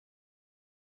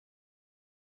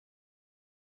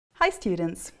Hi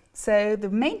students! So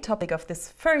the main topic of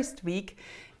this first week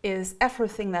is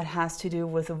everything that has to do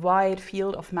with the wide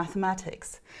field of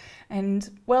mathematics. And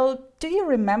well, do you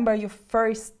remember your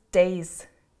first days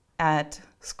at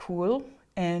school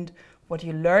and what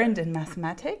you learned in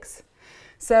mathematics?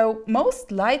 So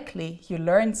most likely you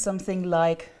learned something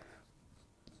like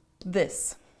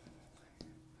this.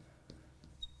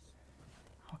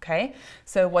 Okay,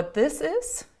 so what this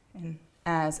is,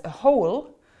 as a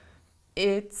whole,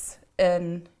 it's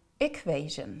an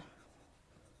equation.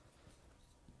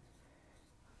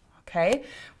 Okay,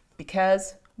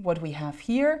 because what we have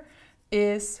here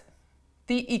is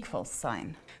the equal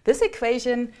sign. This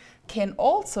equation can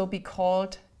also be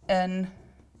called an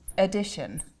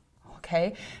addition.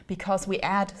 Okay, because we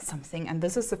add something, and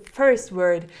this is the first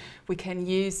word we can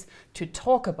use to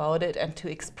talk about it and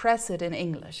to express it in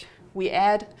English. We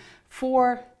add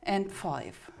 4 and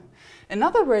 5.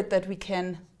 Another word that we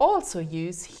can also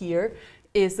use here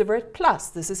is the word plus.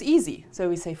 This is easy. So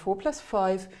we say 4 plus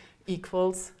 5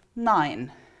 equals 9.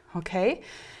 Okay?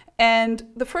 And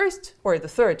the third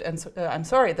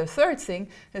thing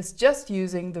is just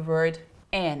using the word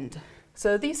and.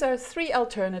 So these are three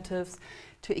alternatives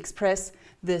to express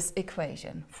this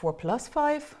equation. 4 plus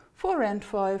 5, 4 and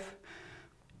 5.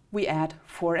 We add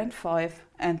 4 and 5,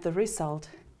 and the result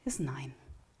is 9.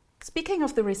 Speaking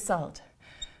of the result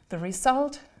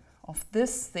of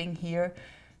this thing here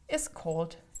is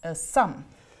called a sum.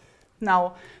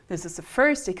 Now, this is the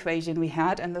first equation we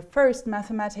had and the first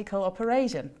mathematical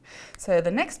operation. So the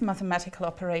next mathematical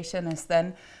operation is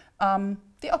then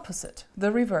the opposite,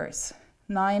 the reverse.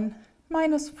 9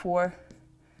 minus 4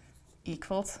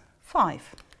 equals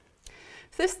 5.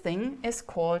 This thing is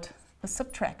called a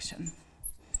subtraction.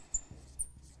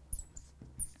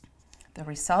 The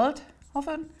result of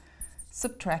a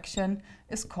subtraction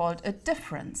is called a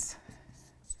difference.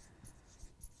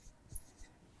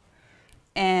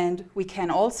 And we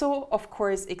can also, of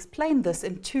course, explain this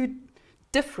in two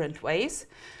different ways.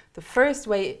 The first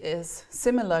way is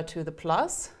similar to the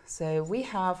plus. So we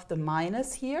have the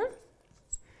minus here.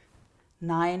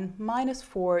 9 minus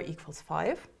 4 equals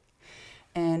 5.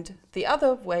 And the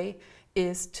other way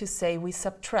is to say we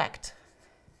subtract.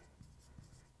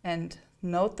 And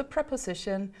note the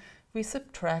preposition, we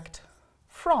subtract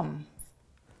from.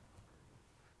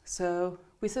 So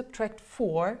we subtract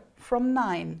 4 from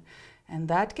 9, and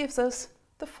that gives us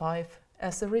the 5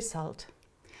 as a result.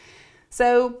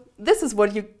 So this is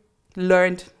what you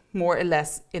learned more or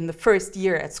less in the first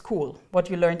year at school. What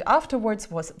you learned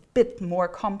afterwards was a bit more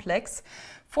complex.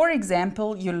 For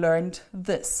example, you learned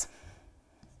this.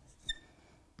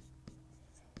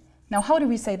 Now, how do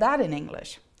we say that in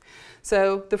English?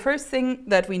 So the first thing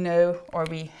that we know, or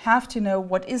we have to know,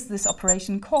 what is this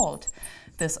operation called?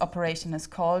 This operation is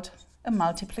called a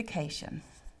multiplication.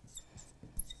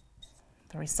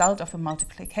 The result of a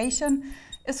multiplication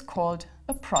is called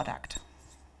a product.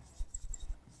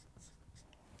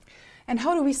 And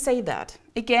how do we say that?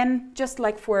 Again, just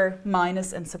like for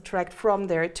minus and subtract from,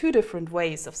 there are two different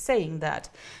ways of saying that.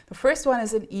 The first one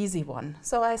is an easy one.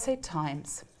 So I say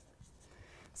times.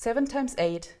 7 times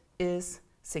 8 is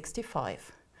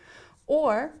 65.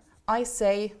 Or I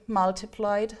say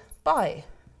multiplied by.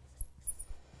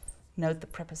 Note the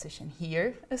preposition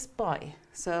here is by.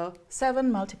 So 7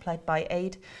 multiplied by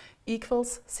 8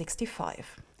 equals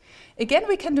 65. Again,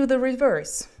 we can do the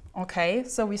reverse. Okay,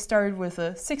 so we start with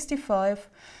a 65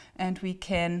 and we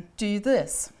can do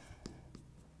this.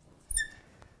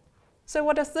 So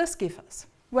what does this give us?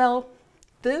 Well,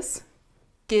 this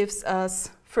gives us,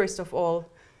 first of all,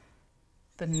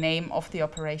 the name of the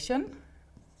operation,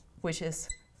 which is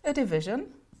a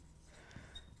division.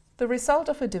 The result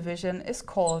of a division is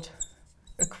called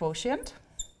a quotient.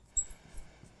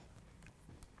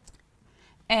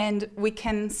 And we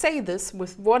can say this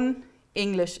with one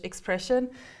English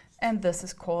expression, and this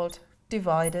is called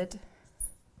divided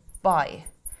by.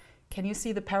 Can you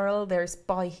see the parallel? There's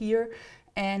by here,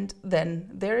 and then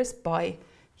there is by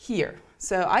here.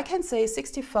 So I can say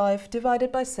 65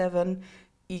 divided by 7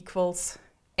 equals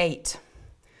 8.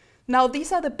 Now,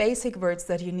 these are the basic words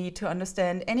that you need to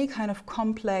understand any kind of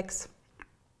complex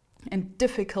and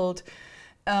difficult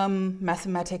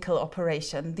mathematical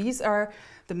operation. These are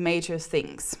the major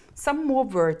things. Some more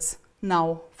words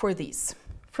now for these.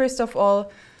 First of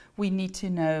all, we need to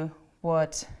know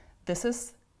what this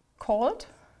is called.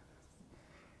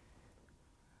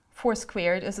 4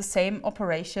 squared is the same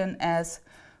operation as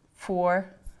 4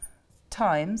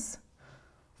 times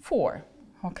 4.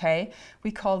 Okay,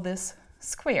 we call this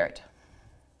squared.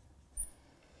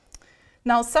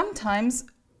 Now sometimes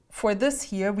for this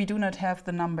here we do not have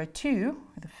the number 2,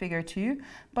 the figure 2,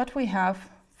 but we have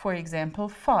for example,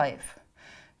 5.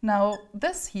 Now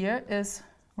this here is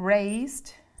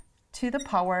raised to the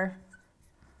power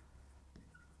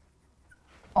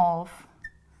of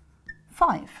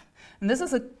 5. And this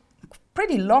is a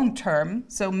pretty long term,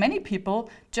 so many people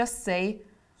just say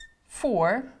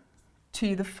 4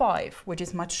 to the 5, which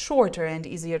is much shorter and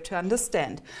easier to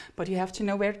understand. But you have to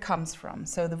know where it comes from.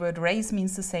 So the word raise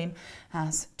means the same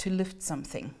as to lift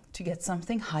something, to get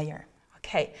something higher.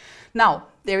 Okay, now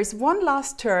there is one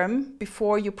last term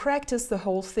before you practice the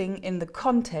whole thing in the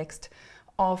context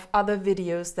of other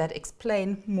videos that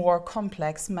explain more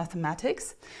complex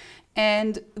mathematics.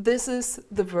 And this is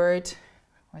the word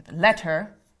or the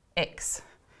letter x.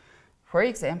 For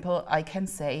example, I can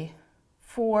say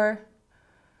 4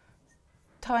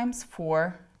 times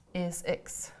 4 is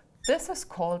x. This is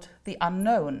called the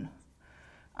unknown.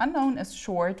 Unknown is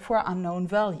short for unknown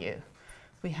value.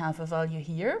 We have a value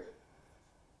here,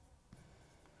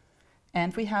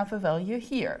 and we have a value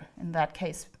here. In that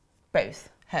case, both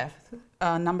have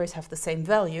numbers have the same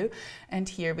value, and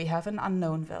here we have an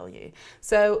unknown value.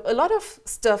 So a lot of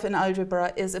stuff in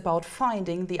algebra is about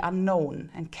finding the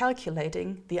unknown and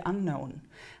calculating the unknown.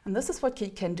 And this is what you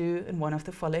can do in one of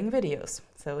the following videos.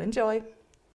 So enjoy!